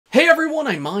everyone,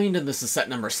 I'm Mind, and this is set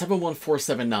number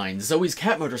 71479, Zoey's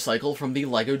cat motorcycle from the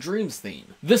LEGO Dreamzzz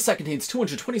theme. This set contains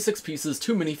 226 pieces,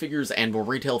 2 minifigures, and will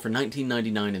retail for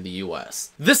 $19.99 in the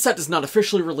US. This set does not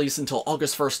officially release until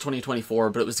August 1st, 2024,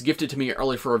 but it was gifted to me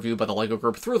early for review by the LEGO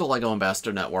Group through the LEGO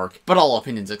Ambassador Network, but all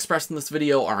opinions expressed in this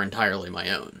video are entirely my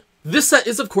own. This set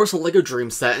is of course a LEGO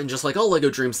Dreamzzz set, and just like all LEGO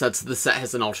Dreamzzz sets, this set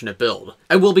has an alternate build.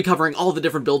 I will be covering all the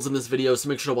different builds in this video, so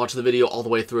make sure to watch the video all the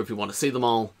way through if you want to see them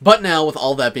all. But now, with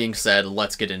all that being said,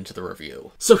 let's get into the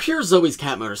review. So here's Zoey's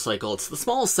cat motorcycle. It's the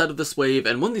smallest set of this wave,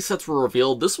 and when these sets were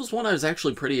revealed, this was one I was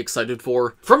actually pretty excited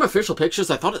for. From official pictures,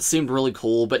 I thought it seemed really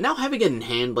cool, but now having it in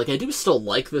hand, I do still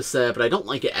like this set, but I don't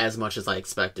like it as much as I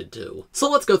expected to. So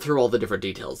let's go through all the different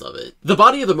details of it. The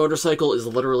body of the motorcycle is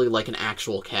literally like an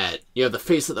actual cat. You have the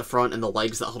face at the front and the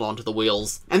legs that hold onto the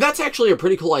wheels, and that's actually a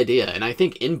pretty cool idea, and I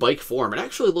think in bike form it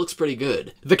actually looks pretty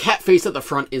good. The cat face at the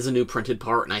front is a new printed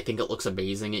part, and I think it looks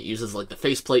amazing. It uses the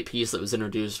faceplate piece that was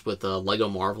introduced with LEGO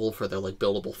Marvel for their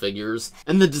buildable figures,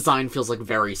 and the design feels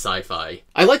very sci-fi.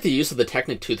 I like the use of the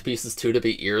Technic tooth pieces too to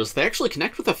be ears. They actually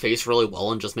connect with the face really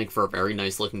well and just make for a very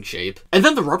nice looking shape. And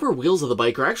then the rubber wheels of the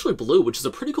bike are actually blue, which is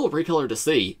a pretty cool recolor to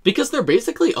see, because they're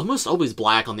basically almost always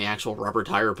black on the actual rubber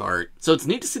tire part. So it's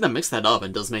neat to see them mix that up,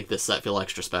 and does make this set feel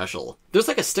extra special. There's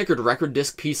a stickered record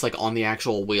disc piece on the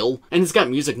actual wheel, and it's got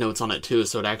music notes on it too,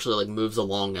 so it actually moves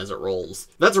along as it rolls.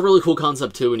 That's a really cool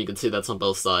concept too, and you can see that's on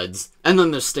both sides. And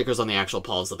then there's stickers on the actual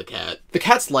paws of the cat. The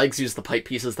cat's legs use the pipe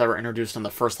pieces that were introduced on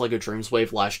the first LEGO Dreamzzz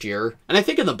wave last year, and I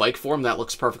think in the bike form that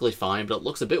looks perfectly fine, but it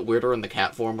looks a bit weirder in the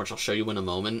cat form, which I'll show you in a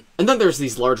moment. And then there's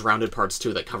these large rounded parts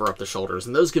too that cover up the shoulders,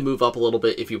 and those can move up a little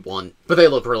bit if you want, but they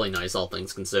look really nice all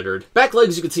things considered. Back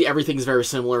legs, you can see everything's very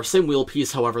similar, same wheel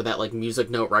piece, however that music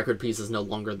note record piece is no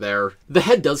longer there. The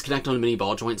head does connect on a mini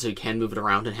ball joint, so you can move it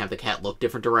around and have the cat look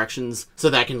different directions, so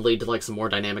that can lead to some more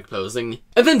dynamic posing.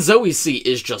 And then Zoey's seat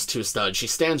is just two studs. She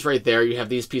stands right there, you have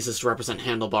these pieces to represent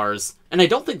handlebars, and I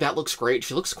don't think that looks great.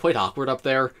 She looks quite awkward up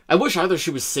there. I wish either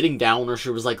she was sitting down or she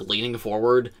was leaning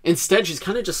forward. Instead, she's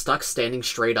kind of just stuck standing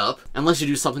straight up, unless you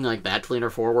do something like that to lean her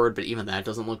forward, but even that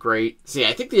doesn't look great. So yeah,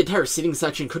 I think the entire seating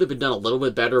section could have been done a little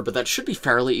bit better, but that should be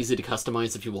fairly easy to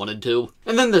customize if you wanted to.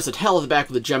 And then there's a tail at the back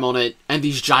with a gem on it, and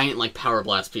these giant Power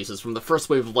Blast pieces from the first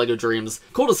wave of LEGO Dreamzzz.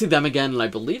 Cool to see them again, and I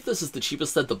believe this is the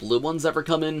cheapest set the blue ones ever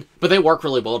come in, but they work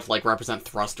really well to represent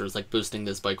thrusters, boosting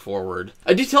this bike forward.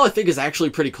 A detail I think is actually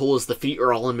pretty cool is the feet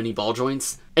are all in mini ball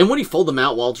joints, and when you fold them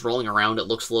out while it's rolling around, it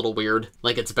looks a little weird.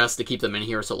 It's best to keep them in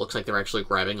here so it looks like they're actually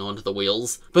grabbing onto the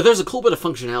wheels. But there's a cool bit of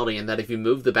functionality in that if you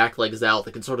move the back legs out,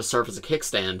 they can sort of serve as a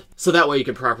kickstand, so that way you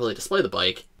can properly display the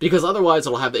bike, because otherwise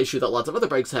it'll have the issue that lots of other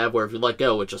bikes have where if you let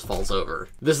go, it just falls over.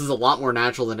 This is a lot more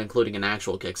natural than including an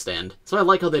actual kickstand, so I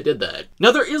like how they did that.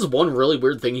 Now there is one really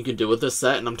weird thing you can do with this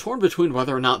set, and I'm torn between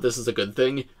whether or not this is a good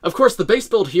thing. Of course, the base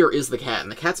build here is the cat,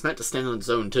 and the cat's meant to stand on its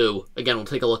own too. Again, we'll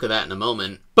take a look at that in a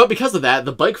moment. But because of that,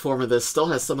 the bike form of this still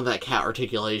has some of that cat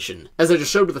articulation. As I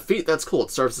just showed with the feet, that's cool,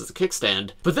 it serves as a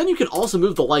kickstand, but then you can also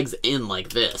move the legs in like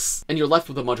this, and you're left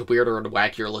with a much weirder and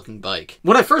wackier looking bike.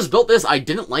 When I first built this, I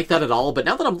didn't like that at all, but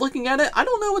now that I'm looking at it, I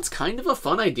don't know, it's kind of a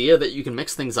fun idea that you can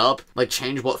mix things up,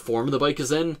 change what form the bike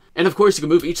is in, and of course you can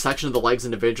move each section of the legs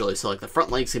individually, so the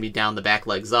front legs can be down, the back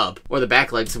legs up, or the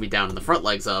back legs can be down and the front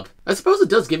legs up. I suppose it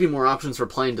does give you more options for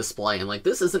plain display, and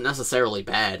this isn't necessarily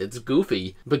bad. It's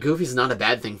goofy, but goofy's not a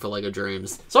bad thing for LEGO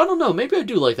Dreamzzz. So I don't know, maybe I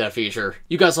do like that feature.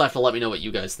 You guys will have to let me know what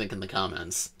you guys think in the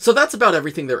comments. So that's about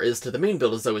everything there is to the main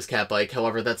build of Zoey's cat bike,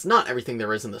 however that's not everything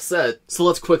there is in the set, so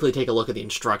let's quickly take a look at the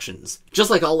instructions. Just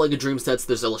like all LEGO Dreamzzz sets,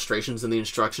 there's illustrations in the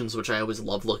instructions, which I always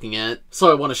love looking at, so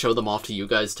I want to show them off to you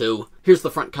guys too. Here's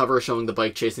the front cover showing the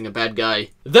bike chasing a bad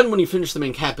guy. Then when you finish the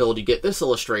main cat build, you get this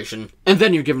illustration, and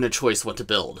then you're given a choice what to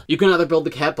build. You can either build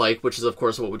the cat bike, which is of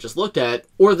course what we just looked at,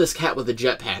 or this cat with a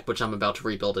jetpack, which I'm about to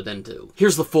rebuild it into.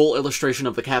 Here's the full illustration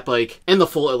of the cat bike, and the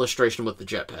full illustration with the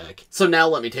jetpack. So now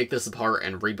let me take this apart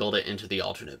and rebuild it into the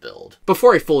alternate build.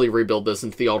 Before I fully rebuild this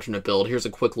into the alternate build, here's a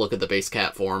quick look at the base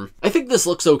cat form. I think this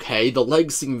looks okay. The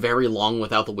legs seem very long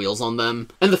without the wheels on them,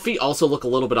 and the feet also look a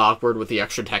little bit awkward with the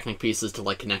extra Technic pieces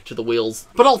to connect to the wheels,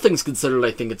 but all things considered,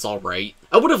 I think it's alright.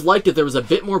 I would have liked if there was a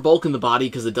bit more bulk in the body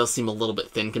because it does seem a little bit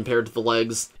thin compared to the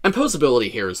legs, and posability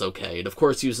here is okay. It of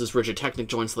course uses rigid Technic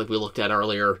joints like we looked at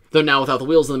earlier, though now without the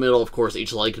wheels in the middle, of course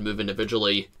each leg can move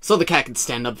individually, so the cat can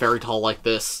stand up very tall like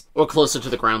this, or closer to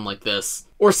the ground like this,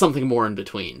 or something more in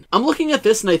between. I'm looking at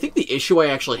this, and I think the issue I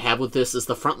actually have with this is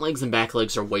the front legs and back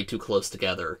legs are way too close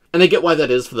together. And I get why that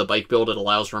is for the bike build, it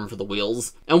allows room for the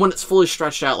wheels, and when it's fully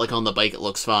stretched out like on the bike it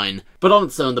looks fine. But on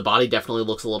its own, the body definitely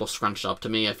looks a little scrunched up to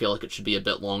me. I feel like it should be a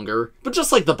bit longer. But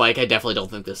just like the bike, I definitely don't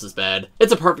think this is bad.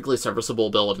 It's a perfectly serviceable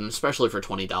build, and especially for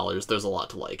 $20, there's a lot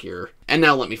to like here. And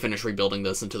now let me finish rebuilding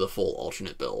this into the full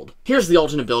alternate build. Here's the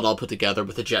alternate build I'll put together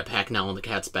with the jetpack now on the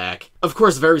cat's back. Of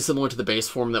course, very similar to the base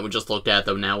form that we just looked at,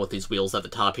 though now with these wheels at the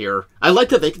top here. I like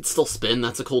that they can still spin,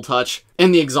 that's a cool touch.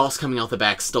 And the exhaust coming out the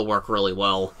back still work really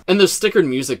well. And those stickered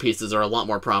music pieces are a lot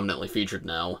more prominently featured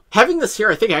now. Having this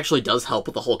here I think actually does help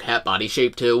with the whole cat body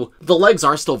shape too. The legs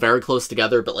are still very close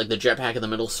together, but like the jetpack in the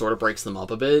middle sort of breaks them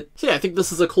up a bit. So yeah, I think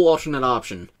this is a cool alternate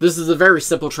option. This is a very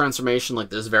simple transformation, like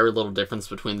there's very little difference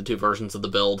between the two versions of the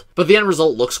build. But the end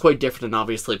result looks quite different and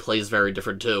obviously plays very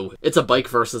different too. It's a bike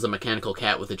versus a mechanical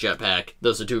cat with a jetpack.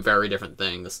 Those are two very different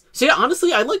things. So yeah,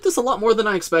 honestly, I like this a lot more than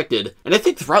I expected. And I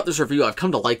think throughout this review I've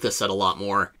come to like this set a lot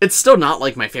more. It's still not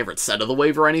like my favorite set of the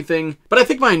wave or anything, but I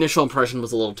think my initial impression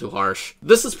was a little too harsh.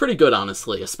 This is pretty good,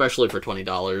 honestly, especially for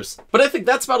 $20. But I think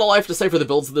that's about all I have to say for the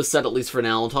builds of this set, at least for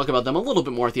now. I'll talk about them a little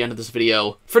bit more at the end of this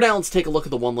video. For now, let's take a look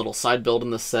at the one little side build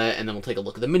in this set, and then we'll take a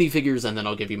look at the minifigures, and then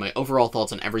I'll give you my overall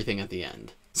thoughts on everything at the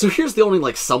end. So here's the only,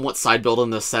 like, somewhat side build in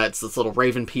this set. It's this little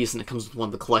Raven piece, and it comes with one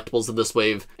of the collectibles of this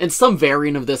wave. And some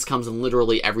variant of this comes in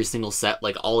literally every single set.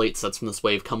 Like, all 8 sets from this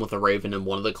wave come with a Raven and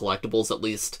one of the collectibles, at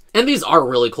least. And these are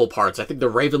really cool parts. I think the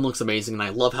Raven looks amazing, and I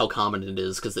love how common it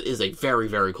is, because it is a very,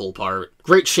 very cool part.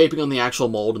 Great shaping on the actual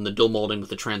mold, and the dual molding with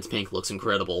the trans pink looks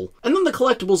incredible. And then the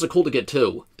collectibles are cool to get,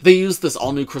 too. They use this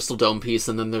all-new crystal dome piece,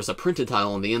 and then there's a printed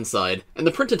tile on the inside. And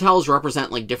the printed tiles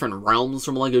represent, like, different realms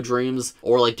from LEGO Dreamzzz,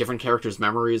 or, like, different characters'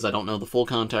 memories. I don't know the full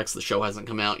context, the show hasn't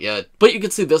come out yet. But you can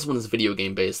see this one is video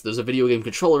game based. There's a video game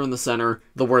controller in the center,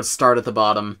 the words start at the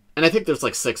bottom, and I think there's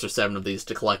like 6 or 7 of these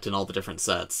to collect in all the different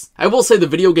sets. I will say the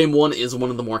video game one is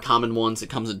one of the more common ones. It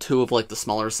comes in 2 of like the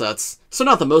smaller sets, so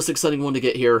not the most exciting one to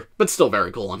get here, but still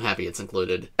very cool. I'm happy it's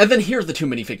included. And then here are the 2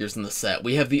 minifigures in the set.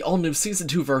 We have the all-new Season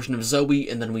 2 version of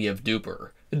Zoey, and then we have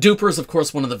Dooper. Dooper is of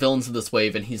course one of the villains of this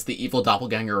wave, and he's the evil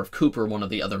doppelganger of Cooper, one of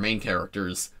the other main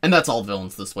characters. And that's all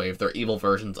villains this wave, they're evil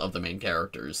versions of the main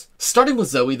characters. Starting with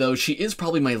Zoey though, she is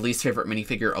probably my least favorite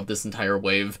minifigure of this entire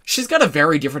wave. She's got a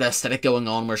very different aesthetic going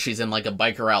on where she's in like a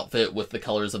biker outfit with the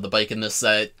colors of the bike in this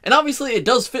set. And obviously it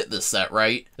does fit this set,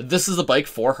 right? This is a bike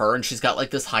for her, and she's got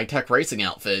like this high-tech racing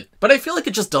outfit. But I feel like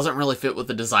it just doesn't really fit with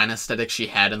the design aesthetic she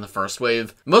had in the first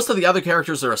wave. Most of the other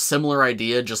characters are a similar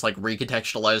idea, just like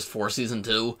recontextualized for Season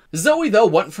 2. Zoey, though,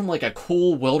 went from like a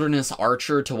cool wilderness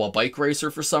archer to a bike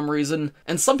racer for some reason,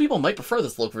 and some people might prefer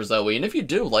this look for Zoey, and if you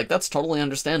do, like, that's totally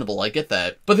understandable, I get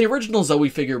that. But the original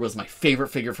Zoey figure was my favorite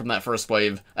figure from that first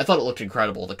wave. I thought it looked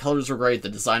incredible, the colors were great, the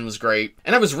design was great,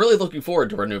 and I was really looking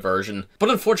forward to her new version. But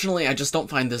unfortunately, I just don't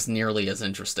find this nearly as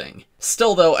interesting.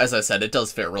 Still though, as I said, it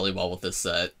does fit really well with this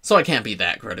set, so I can't be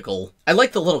that critical. I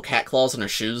like the little cat claws on her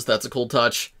shoes, that's a cool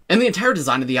touch. And the entire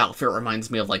design of the outfit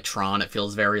reminds me of, like, Tron. It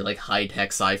feels very, like, high-tech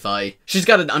sci-fi. She's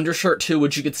got an undershirt, too,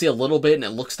 which you can see a little bit, and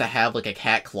it looks to have, like, a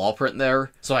cat claw print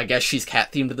there. So I guess she's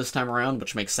cat-themed this time around,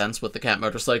 which makes sense with the cat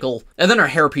motorcycle. And then her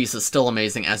hairpiece is still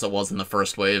amazing as it was in the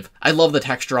first wave. I love the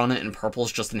texture on it, and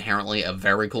purple's just inherently a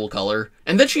very cool color.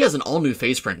 And then she has an all-new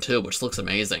face print, too, which looks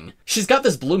amazing. She's got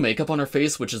this blue makeup on her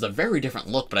face, which is a very different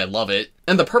look, but I love it.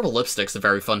 And the purple lipstick's a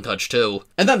very fun touch, too.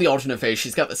 And then the alternate face,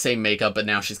 she's got the same makeup, but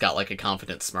now she's got, like, a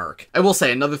confident smirk. I will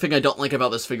say, another thing I don't like about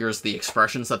this figure is the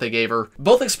expressions that they gave her.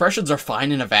 Both expressions are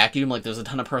fine in a vacuum, like there's a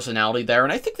ton of personality there,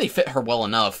 and I think they fit her well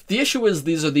enough. The issue is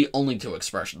these are the only 2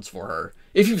 expressions for her.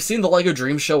 If you've seen the LEGO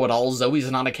Dreamzzz show at all,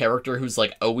 Zoey's not a character who's,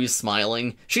 like, always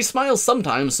smiling. She smiles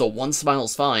sometimes, so one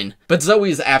smile's fine. But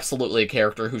Zoey's absolutely a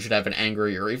character who should have an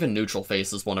angry or even neutral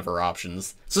face as one of her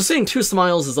options. So seeing 2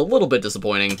 smiles is a little bit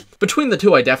disappointing. Between the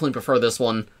 2, I definitely prefer this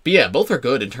one. But yeah, both are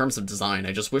good in terms of design,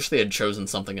 I just wish they had chosen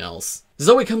something else.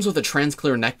 Zoey comes with a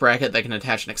trans-clear neck bracket that can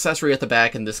attach an accessory at the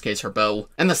back, in this case her bow.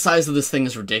 And the size of this thing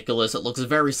is ridiculous, it looks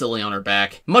very silly on her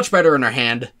back. Much better in her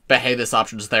hand, but hey, this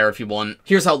option's there if you want.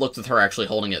 Here's how it looks with her actually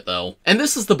holding it though. And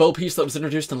this is the bow piece that was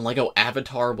introduced in LEGO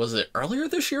Avatar. Was it earlier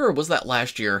this year or was that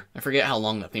last year? I forget how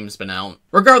long that theme's been out.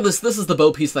 Regardless, this is the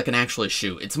bow piece that can actually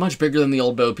shoot. It's much bigger than the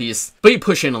old bow piece, but you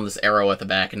push in on this arrow at the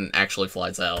back and it actually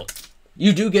flies out.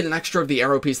 You do get an extra of the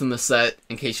arrow piece in this set,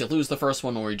 in case you lose the first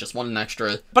one or you just want an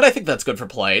extra, but I think that's good for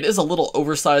play. It is a little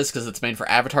oversized because it's made for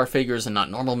Avatar figures and not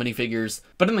normal minifigures,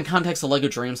 but in the context of LEGO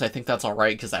Dreamzzz, I think that's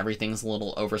alright because everything's a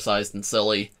little oversized and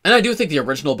silly. And I do think the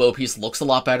original bow piece looks a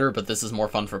lot better, but this is more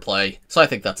fun for play, so I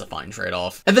think that's a fine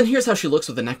trade-off. And then here's how she looks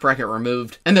with the neck bracket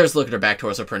removed, and there's a look at her back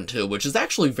torso print too, which is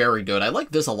actually very good. I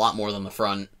like this a lot more than the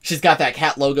front. She's got that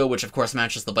cat logo, which of course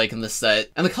matches the bike in this set,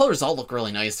 and the colors all look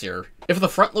really nice here. If the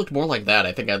front looked more like that,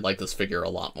 I think I'd like this figure a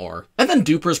lot more. And then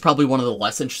Dooper is probably one of the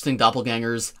less interesting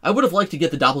doppelgangers. I would have liked to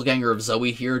get the doppelganger of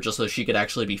Zoey here, just so she could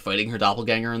actually be fighting her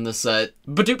doppelganger in this set,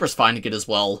 but Dooper's fine to get as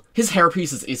well. His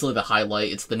hairpiece is easily the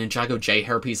highlight. It's the Ninjago J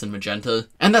hairpiece in magenta,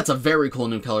 and that's a very cool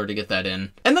new color to get that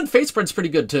in. And then face print's pretty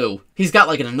good too. He's got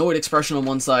like an annoyed expression on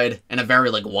one side, and a very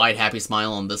like wide happy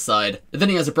smile on this side. And then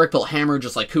he has a brick-built hammer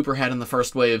just like Cooper had in the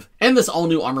first wave, and this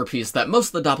all-new armor piece that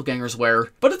most of the doppelgangers wear,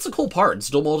 but it's a cool part. It's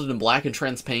dual molded in black and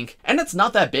trans pink, and it's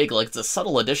not that big, like it's a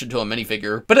subtle addition to a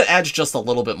minifigure, but it adds just a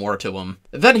little bit more to him.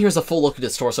 Then here's a full look at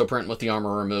his torso print with the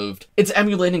armor removed. It's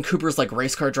emulating Cooper's like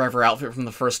race car driver outfit from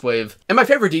the first wave, and my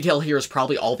favorite detail here is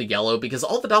probably all the yellow, because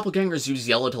all the doppelgangers use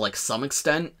yellow to like some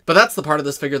extent, but that's the part of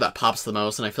this figure that pops the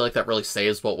most, and I feel like that really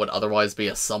saves what would otherwise be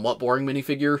a somewhat boring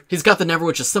minifigure. He's got the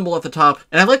Neverwitch's symbol at the top,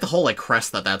 and I like the whole like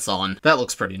crest that's on. That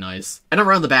looks pretty nice. And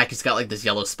around the back he's got like this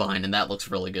yellow spine, and that looks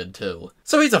really good too.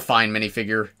 So he's a fine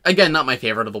minifigure. Again, not my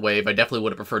favorite of the wave. I definitely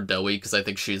would have preferred Zoey because I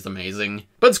think she's amazing.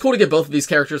 But it's cool to get both of these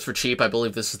characters for cheap. I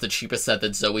believe this is the cheapest set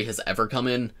that Zoey has ever come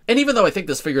in. And even though I think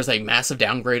this figure is a massive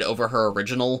downgrade over her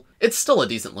original, it's still a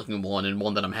decent looking one and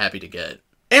one that I'm happy to get.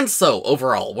 And so,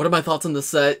 overall, what are my thoughts on this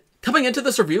set? Coming into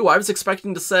this review, I was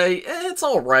expecting to say, it's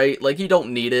alright, like, you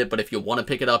don't need it, but if you want to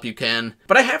pick it up, you can.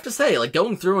 But I have to say, like,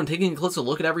 going through and taking a closer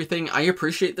look at everything, I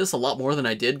appreciate this a lot more than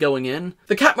I did going in.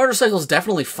 The cat motorcycle is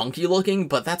definitely funky looking,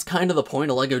 but that's kind of the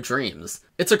point of LEGO Dreamzzz.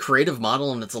 It's a creative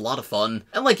model and it's a lot of fun.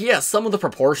 And like, yeah, some of the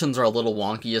proportions are a little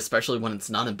wonky, especially when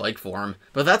it's not in bike form,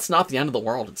 but that's not the end of the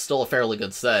world. It's still a fairly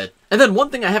good set. And then one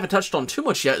thing I haven't touched on too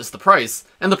much yet is the price,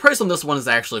 and the price on this one is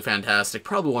actually fantastic,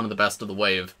 probably one of the best of the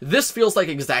wave. This feels like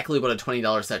exactly what a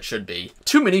 $20 set should be.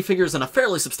 2 minifigures and a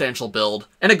fairly substantial build,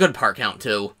 and a good part count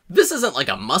too. This isn't like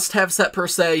a must-have set per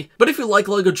se, but if you like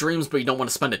LEGO Dreamzzz but you don't want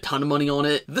to spend a ton of money on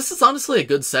it, this is honestly a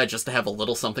good set just to have a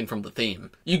little something from the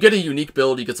theme. You get a unique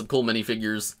build, you get some cool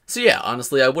minifigures. So yeah,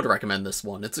 honestly, I would recommend this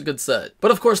one. It's a good set.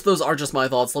 But of course, those are just my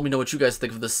thoughts. Let me know what you guys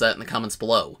think of this set in the comments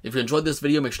below. If you enjoyed this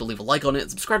video, make sure to leave a like on it,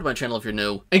 and subscribe to my channel if you're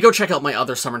new, and go check out my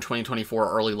other summer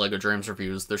 2024 early LEGO Dreamzzz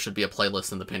reviews. There should be a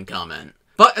playlist in the pinned comment.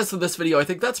 But as for this video, I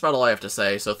think that's about all I have to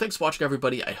say, so thanks for watching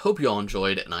everybody, I hope you all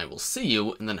enjoyed, and I will see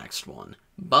you in the next one.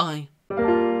 Bye!